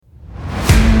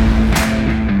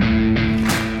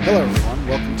Hello, everyone.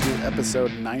 Welcome to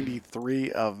episode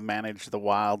 93 of Manage the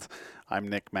Wild. I'm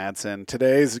Nick Madsen.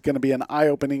 Today's going to be an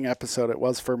eye-opening episode. It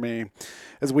was for me,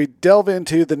 as we delve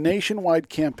into the nationwide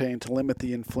campaign to limit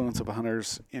the influence of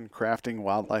hunters in crafting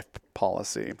wildlife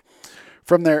policy.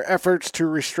 From their efforts to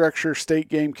restructure state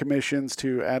game commissions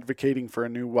to advocating for a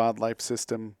new wildlife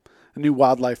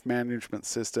management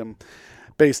system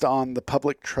based on the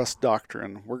public trust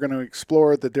doctrine. We're going to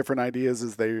explore the different ideas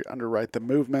as they underwrite the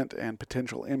movement and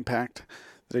potential impact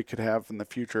that it could have in the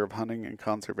future of hunting and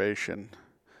conservation.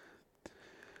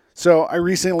 So I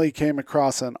recently came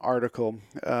across an article,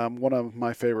 one of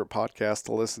my favorite podcasts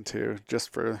to listen to,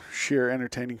 just for sheer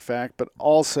entertaining fact, but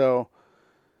also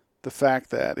the fact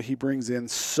that he brings in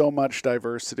so much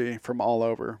diversity from all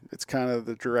over. It's kind of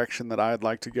the direction that I'd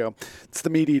like to go. It's the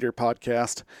Meat Eater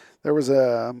podcast. There was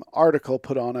an article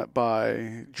put on it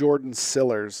by Jordan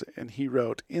Sillers, and he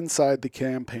wrote, "Inside the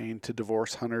Campaign to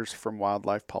Divorce Hunters from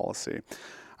Wildlife Policy."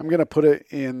 I'm going to put it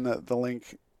in the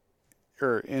link,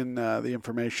 or in the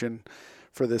information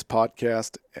for this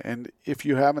podcast, and if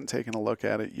you haven't taken a look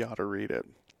at it, you ought to read it.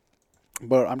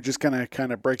 But I'm just going to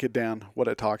kind of break it down, what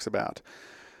it talks about.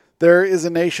 There is a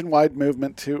nationwide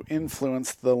movement to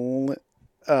influence the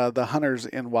hunters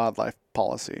in wildlife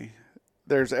policy.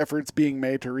 There's efforts being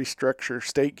made to restructure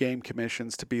state game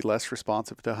commissions to be less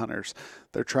responsive to hunters.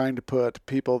 They're trying to put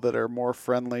people that are more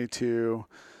friendly to,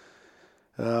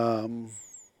 they're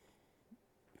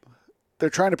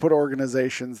trying to put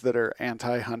organizations that are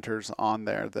anti-hunters on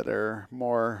there, that are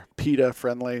more PETA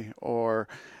friendly,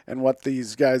 and what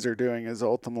these guys are doing is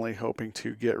ultimately hoping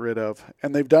to get rid of,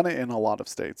 and they've done it in a lot of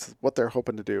states. What they're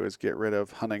hoping to do is get rid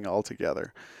of hunting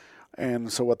altogether.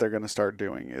 And so what they're going to start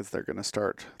doing is they're going to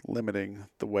start limiting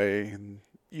the way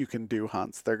you can do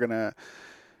hunts. They're going to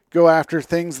go after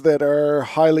things that are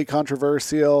highly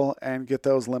controversial and get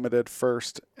those limited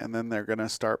first, and then they're going to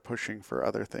start pushing for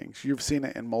other things. You've seen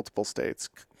it in multiple states.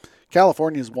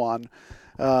 California's one.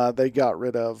 They got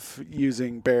rid of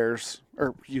using dogs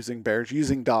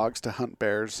to hunt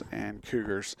bears and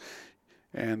cougars,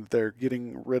 and they're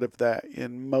getting rid of that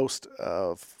in most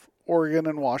of Oregon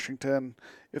and Washington,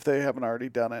 if they haven't already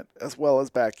done it, as well as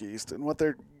back east. And what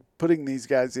they're putting these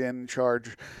guys in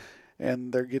charge,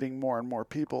 and they're getting more and more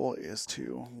people, is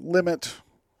to limit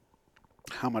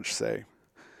how much say.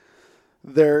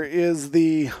 There is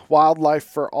the Wildlife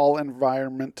for All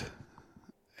environment,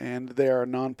 and they are a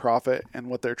nonprofit, and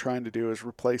what they're trying to do is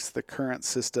replace the current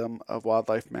system of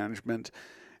wildlife management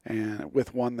and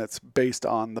with one that's based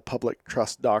on the public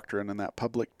trust doctrine. And that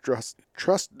public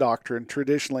trust doctrine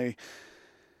traditionally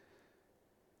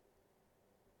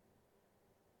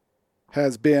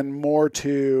has been more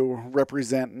to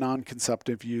represent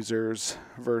non-consumptive users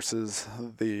versus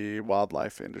the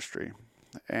wildlife industry.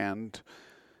 And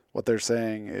what they're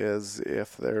saying is,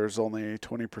 if there's only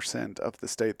 20% of the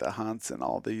state that hunts and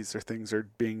all these things are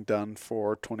being done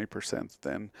for 20%,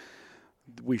 then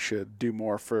we should do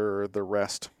more for the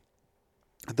rest.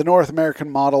 The North American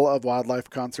model of wildlife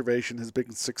conservation has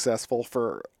been successful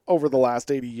for over the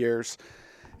last 80 years,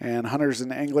 and hunters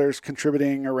and anglers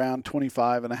contributing around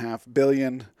 $25.5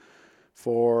 billion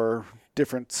for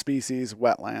different species,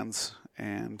 wetlands,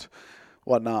 and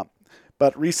whatnot.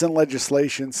 But recent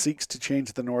legislation seeks to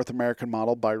change the North American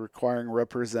model by requiring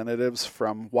representatives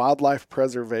from wildlife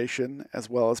preservation as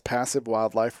well as passive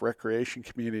wildlife recreation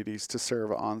communities to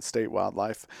serve on state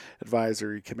wildlife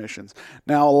advisory commissions.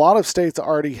 Now, a lot of states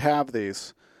already have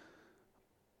these,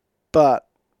 but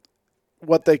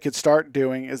what they could start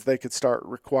doing is they could start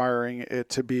requiring it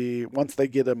to be, once they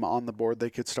get them on the board,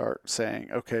 they could start saying,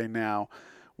 okay, now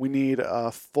we need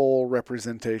a full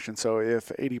representation. So if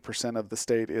 80% of the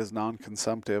state is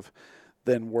non-consumptive,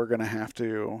 then we're going to have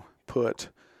to put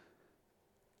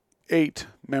 8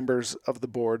 members of the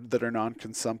board that are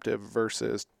non-consumptive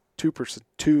versus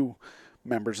 2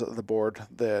 members of the board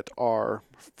that are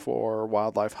for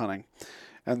wildlife hunting.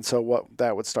 And so what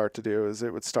that would start to do is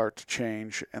it would start to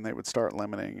change, and they would start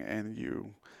limiting, and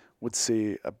you would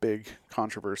see a big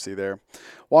controversy there.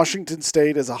 Washington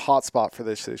State is a hotspot for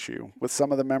this issue, with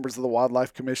some of the members of the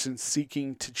Wildlife Commission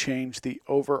seeking to change the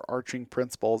overarching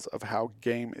principles of how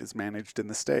game is managed in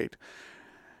the state.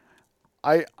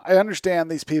 I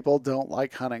understand these people don't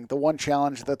like hunting. The one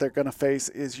challenge that they're going to face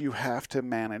is you have to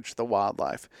manage the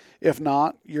wildlife. If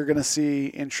not, you're going to see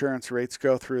insurance rates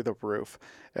go through the roof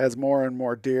as more and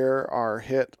more deer are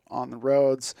hit on the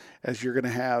roads, as you're going to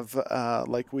have,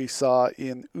 like we saw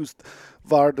in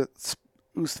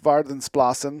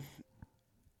Oostvaardersplassen,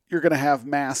 you're going to have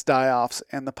mass die-offs,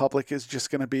 and the public is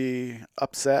just going to be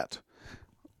upset.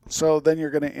 So then you're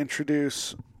going to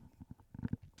introduce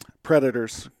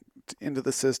predators into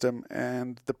the system,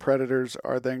 and the predators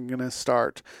are then going to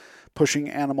start pushing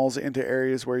animals into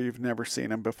areas where you've never seen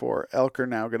them before. Elk are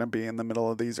now going to be in the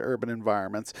middle of these urban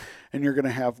environments, and you're going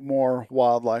to have more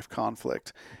wildlife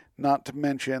conflict. Not to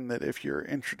mention that if you're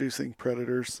introducing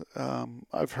predators,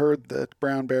 I've heard that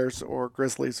brown bears or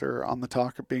grizzlies are on the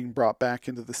talk of being brought back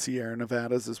into the Sierra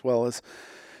Nevadas, as well as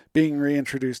being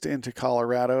reintroduced into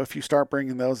Colorado. If you start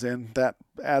bringing those in, that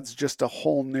adds just a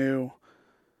whole new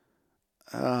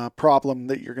problem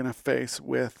that you're going to face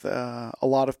with a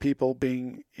lot of people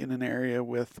being in an area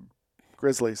with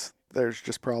grizzlies. There's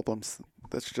just problems.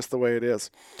 That's just the way it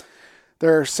is.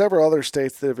 There are several other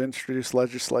states that have introduced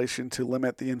legislation to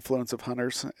limit the influence of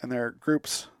hunters, and there are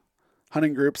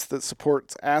hunting groups that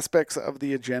support aspects of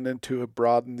the agenda to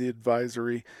broaden the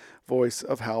advisory voice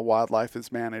of how wildlife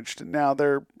is managed. Now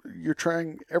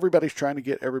everybody's trying to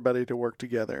get everybody to work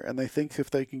together, and they think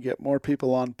if they can get more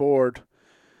people on board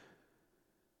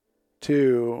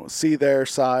to see their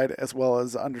side as well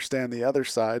as understand the other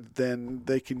side, then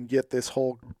they can get this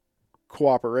whole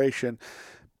cooperation.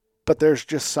 But there's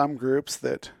just some groups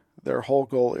that their whole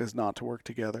goal is not to work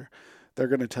together. They're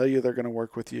going to tell you they're going to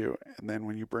work with you, and then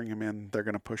when you bring them in, they're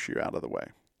going to push you out of the way.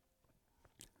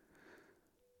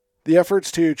 The efforts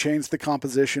to change the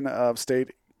composition of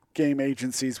state game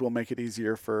agencies will make it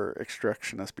easier for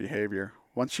extractionist behavior.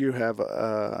 Once you have,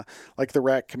 like the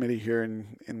RAC committee here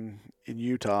in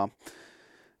Utah,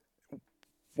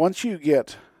 once you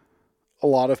get a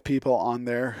lot of people on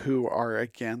there who are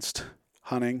against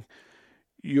hunting,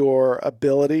 your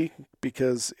ability,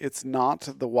 because it's not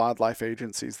the wildlife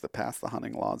agencies that pass the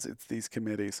hunting laws, it's these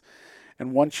committees.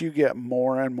 And once you get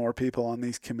more and more people on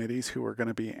these committees who are going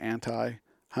to be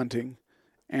anti-hunting,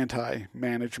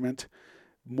 anti-management,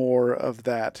 more of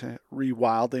that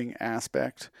rewilding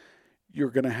aspect,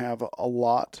 you're going to have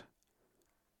you're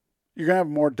going to have a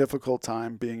more difficult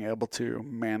time being able to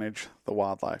manage the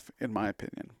wildlife, in my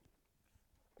opinion.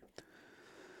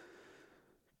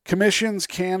 Commissions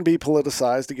can be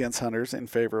politicized against hunters in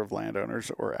favor of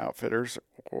landowners or outfitters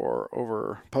or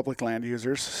over public land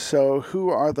users. So who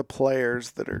are the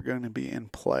players that are going to be in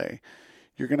play?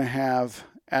 You're going to have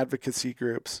advocacy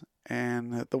groups,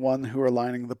 and the one who are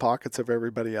lining the pockets of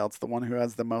everybody else, the one who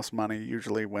has the most money,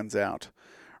 usually wins out.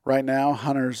 Right now,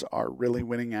 hunters are really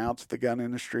winning out. The gun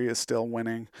industry is still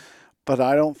winning. But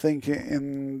I don't think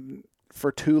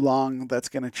for too long that's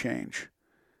going to change.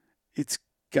 It's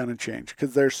going to change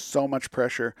because there's so much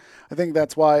pressure. I think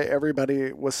that's why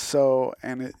everybody was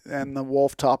and the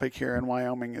wolf topic here in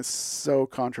Wyoming is so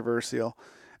controversial,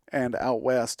 and out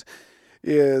west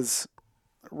is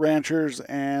ranchers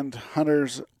and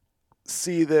hunters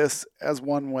see this as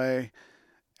one way,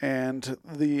 and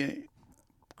the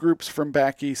groups from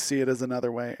back east see it as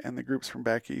another way, and the groups from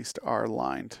back east are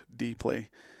aligned deeply.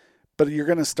 But you're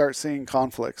going to start seeing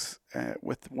conflicts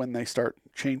when they start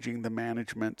changing the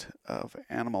management of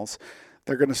animals.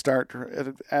 They're going to start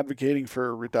advocating for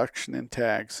a reduction in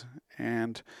tags,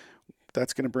 and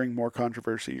that's going to bring more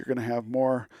controversy. You're going to have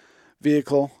more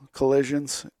vehicle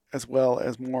collisions as well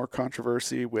as more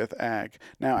controversy with ag.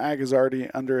 Now, ag is already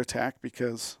under attack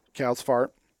because cows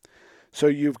fart. So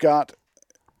you've got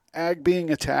ag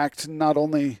being attacked not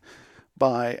only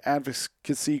by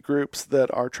advocacy groups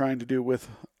that are trying to do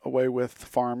away with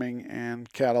farming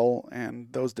and cattle and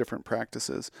those different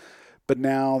practices, but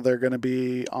now they're going to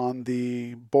be on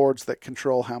the boards that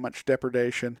control how much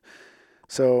depredation.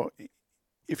 So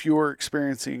if you are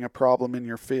experiencing a problem in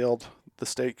your field, the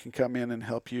state can come in and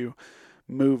help you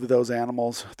move those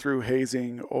animals through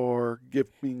hazing or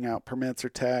giving out permits or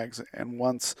tags. And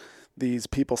once these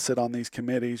people sit on these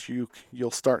committees,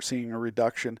 you'll start seeing a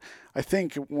reduction. I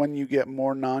think when you get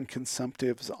more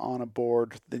non-consumptives on a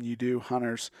board than you do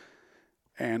hunters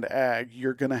and ag,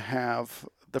 you're going to have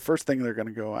the first thing they're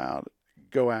going to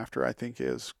go after, I think,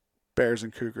 is bears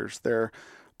and cougars. They're a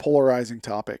polarizing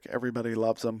topic. Everybody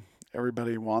loves them.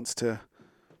 Everybody wants to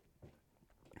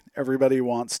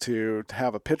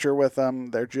have a picture with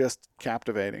them. They're just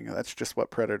captivating. That's just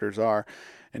what predators are.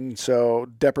 And so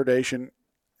depredation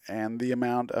and the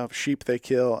amount of sheep they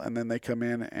kill, and then they come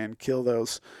in and kill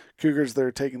those cougars that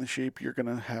are taking the sheep, you're going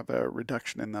to have a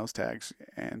reduction in those tags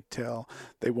until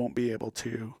they won't be able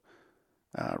to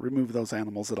remove those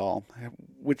animals at all,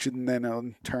 which then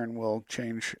in turn will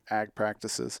change ag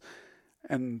practices.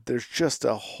 And there's just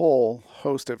a whole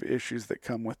host of issues that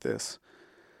come with this.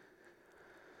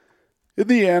 In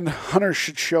the end, hunters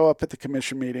should show up at the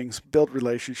commission meetings, build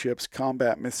relationships,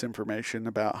 combat misinformation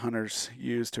about hunters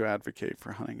used to advocate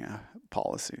for hunting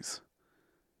policies.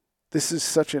 This is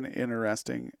such an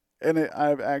interesting, and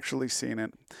I've actually seen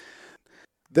it.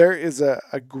 There is a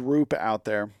group out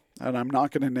there. and I'm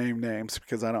not going to name names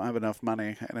because I don't have enough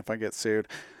money, and if I get sued,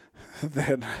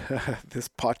 then this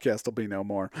podcast will be no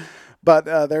more. But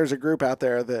there's a group out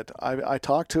there that I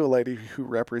talked to a lady who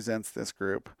represents this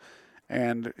group,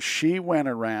 and she went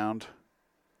around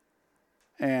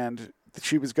and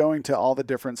she was going to all the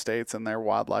different states and their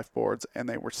wildlife boards, and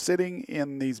they were sitting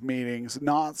in these meetings,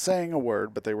 not saying a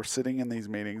word, but they were sitting in these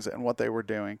meetings, and what they were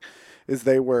doing is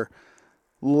they were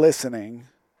listening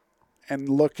and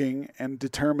looking and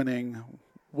determining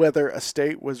whether a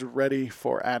state was ready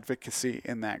for advocacy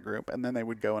in that group, and then they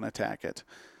would go and attack it.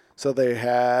 So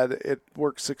it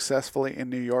worked successfully in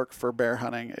New York for bear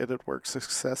hunting. It had worked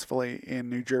successfully in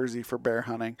New Jersey for bear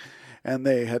hunting. And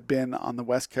they had been on the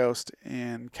West Coast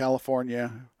in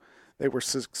California. They were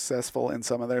successful in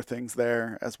some of their things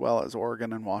there, as well as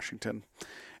Oregon and Washington.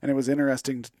 And it was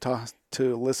interesting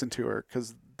to listen to her,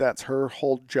 because that's her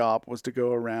whole job, was to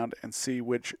go around and see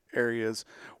which areas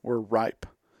were ripe.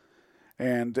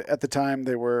 And at the time,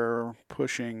 they were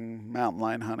pushing mountain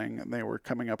lion hunting, and they were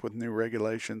coming up with new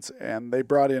regulations. And they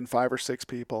brought in 5 or 6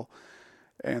 people,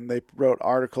 and they wrote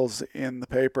articles in the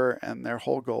paper, and their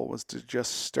whole goal was to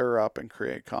just stir up and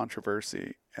create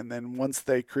controversy. And then once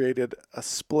they created a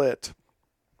split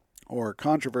or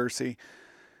controversy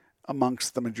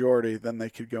amongst the majority, then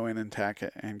they could go in and attack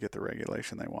it and get the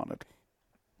regulation they wanted.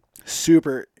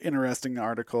 Super interesting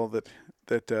article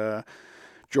that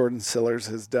Jordan Sillers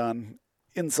has done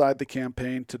inside the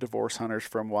campaign to divorce hunters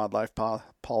from wildlife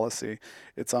policy.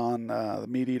 It's on the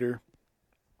Meat Eater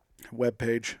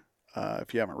webpage.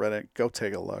 If you haven't read it, go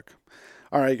take a look.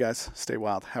 All right, guys, stay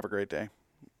wild. Have a great day.